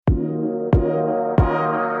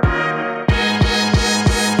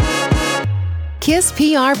KISS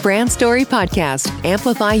PR Brand Story Podcast.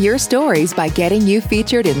 Amplify your stories by getting you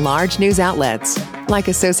featured in large news outlets like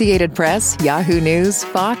Associated Press, Yahoo News,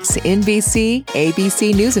 Fox, NBC,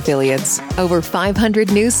 ABC News affiliates, over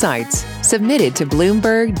 500 news sites, submitted to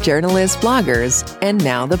Bloomberg, journalists, bloggers, and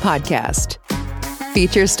now the podcast.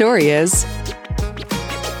 Feature story is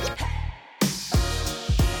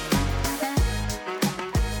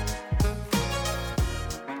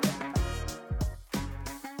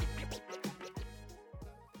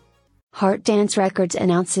Heart Dance Records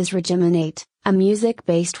announces reJAMinate, a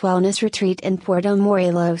music-based wellness retreat in Puerto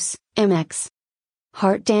Morelos, MX.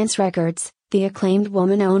 Heart Dance Records, the acclaimed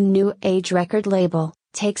woman-owned new age record label,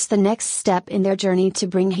 takes the next step in their journey to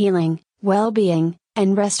bring healing, well-being,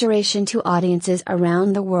 and restoration to audiences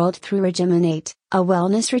around the world through reJAMinate, a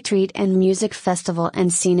wellness retreat and music festival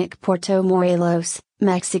in scenic Puerto Morelos,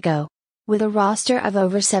 Mexico. With a roster of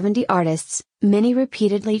over 70 artists, many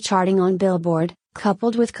repeatedly charting on Billboard,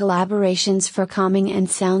 coupled with collaborations for calming and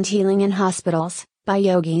sound healing in hospitals, by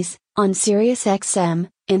yogis, on SiriusXM,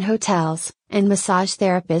 in hotels, and massage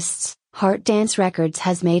therapists, Heart Dance Records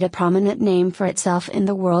has made a prominent name for itself in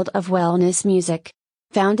the world of wellness music.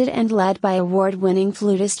 Founded and led by award-winning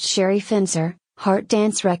flutist Sherry Finzer, Heart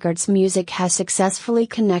Dance Records music has successfully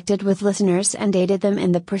connected with listeners and aided them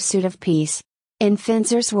in the pursuit of peace. In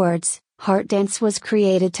Finzer's words, Heart Dance was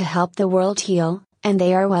created to help the world heal, and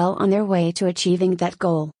they are well on their way to achieving that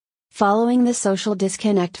goal. Following the social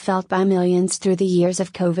disconnect felt by millions through the years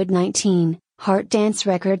of COVID-19, Heart Dance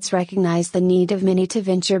Records recognized the need of many to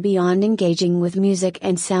venture beyond engaging with music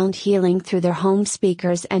and sound healing through their home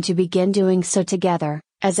speakers and to begin doing so together,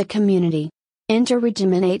 as a community. Enter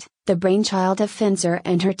reJAMinate, the brainchild of Finzer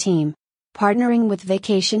and her team. Partnering with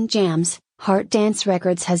Vacation Jams, Heart Dance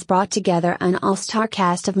Records has brought together an all-star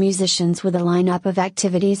cast of musicians with a lineup of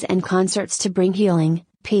activities and concerts to bring healing,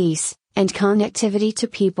 peace, and connectivity to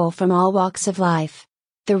people from all walks of life.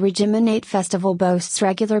 The reJAMinate Festival boasts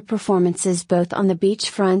regular performances both on the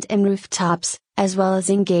beachfront and rooftops, as well as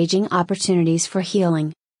engaging opportunities for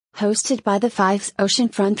healing. Hosted by the Fives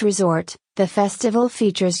Oceanfront Resort, the festival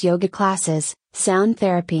features yoga classes, sound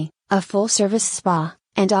therapy, a full-service spa,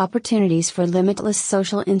 and opportunities for limitless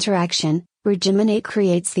social interaction. reJAMinate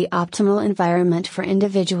creates the optimal environment for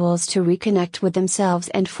individuals to reconnect with themselves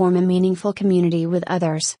and form a meaningful community with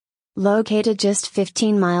others. Located just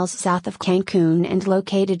 15 miles south of Cancun and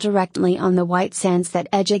located directly on the white sands that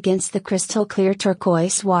edge against the crystal clear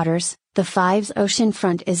turquoise waters, the Fives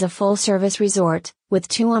Oceanfront is a full-service resort, with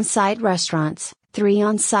 2 on-site restaurants, 3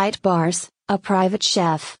 on-site bars, a private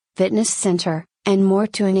chef, fitness center, and more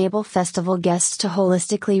to enable festival guests to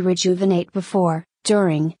holistically rejuvenate before,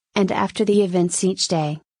 during, and after the events each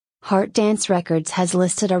day. Heart Dance Records has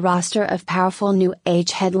listed a roster of powerful new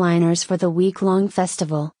age headliners for the week-long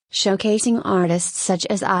festival, showcasing artists such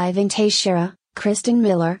as Ivan Teixeira, Kristen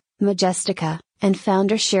Miller, Majestica, and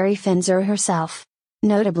founder Sherry Finzer herself.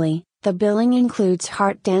 Notably, the billing includes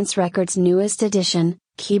Heart Dance Records' newest addition,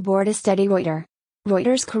 keyboardist Eddie Reuter.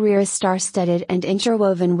 Reuter's career is star-studded and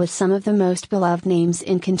interwoven with some of the most beloved names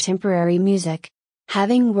in contemporary music.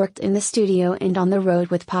 Having worked in the studio and on the road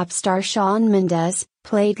with pop star Shawn Mendes,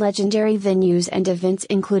 played legendary venues and events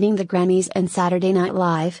including the Grammys and Saturday Night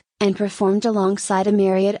Live, and performed alongside a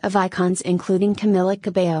myriad of icons including Camila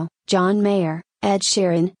Cabello, John Mayer, Ed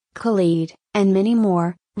Sheeran, Khalid, and many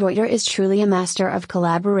more, Reuter is truly a master of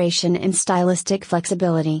collaboration and stylistic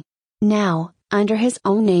flexibility. Now, under his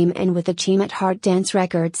own name and with a team at Heart Dance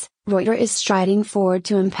Records, Reuter is striding forward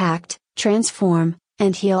to impact, transform,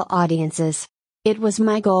 and heal audiences. It was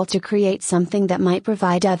my goal to create something that might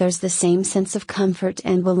provide others the same sense of comfort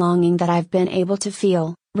and belonging that I've been able to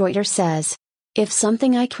feel, Reuter says. If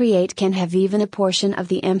something I create can have even a portion of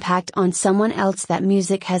the impact on someone else that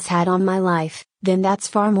music has had on my life, then that's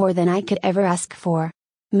far more than I could ever ask for.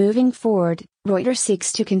 Moving forward, Reuter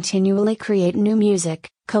seeks to continually create new music,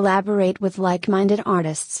 collaborate with like-minded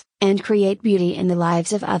artists, and create beauty in the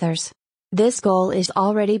lives of others. This goal is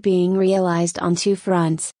already being realized on 2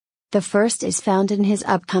 fronts. The first is found in his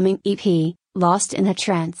upcoming EP, Lost in a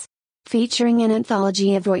Trance. Featuring an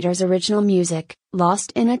anthology of Reuter's original music,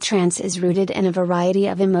 Lost in a Trance is rooted in a variety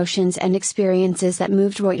of emotions and experiences that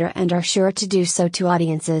moved Reuter and are sure to do so to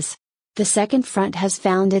audiences. The second front has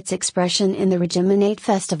found its expression in the reJAMinate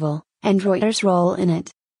Festival, and Reuter's role in it.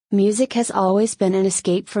 Music has always been an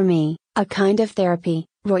escape for me, a kind of therapy,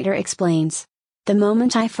 Reuter explains. The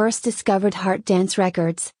moment I first discovered Heart Dance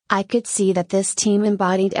Records, I could see that this team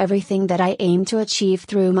embodied everything that I aim to achieve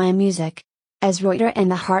through my music. As Reuter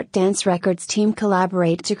and the Heart Dance Records team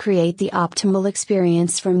collaborate to create the optimal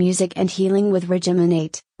experience for music and healing with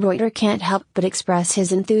reJAMinate, Reuter can't help but express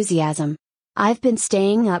his enthusiasm. I've been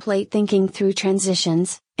staying up late thinking through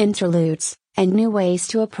transitions, interludes, and new ways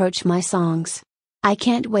to approach my songs. I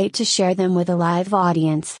can't wait to share them with a live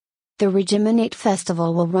audience. The reJAMinate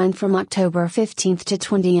Festival will run from October 15th to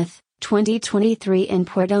 20th, 2023 in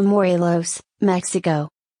Puerto Morelos, Mexico.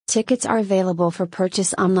 Tickets are available for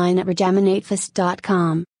purchase online at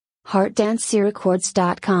reJAMinateFest.com.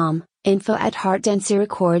 HeartDanceRecords.com,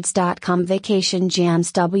 info@HeartDanceRecords.com. Vacation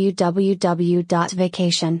Jams,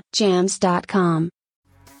 www.vacationjams.com.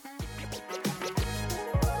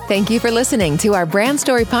 Thank you for listening to our Brand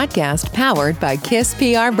Story podcast powered by KISS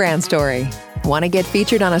PR Brand Story. Want to get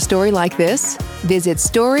featured on a story like this? Visit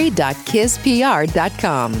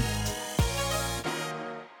story.kisspr.com.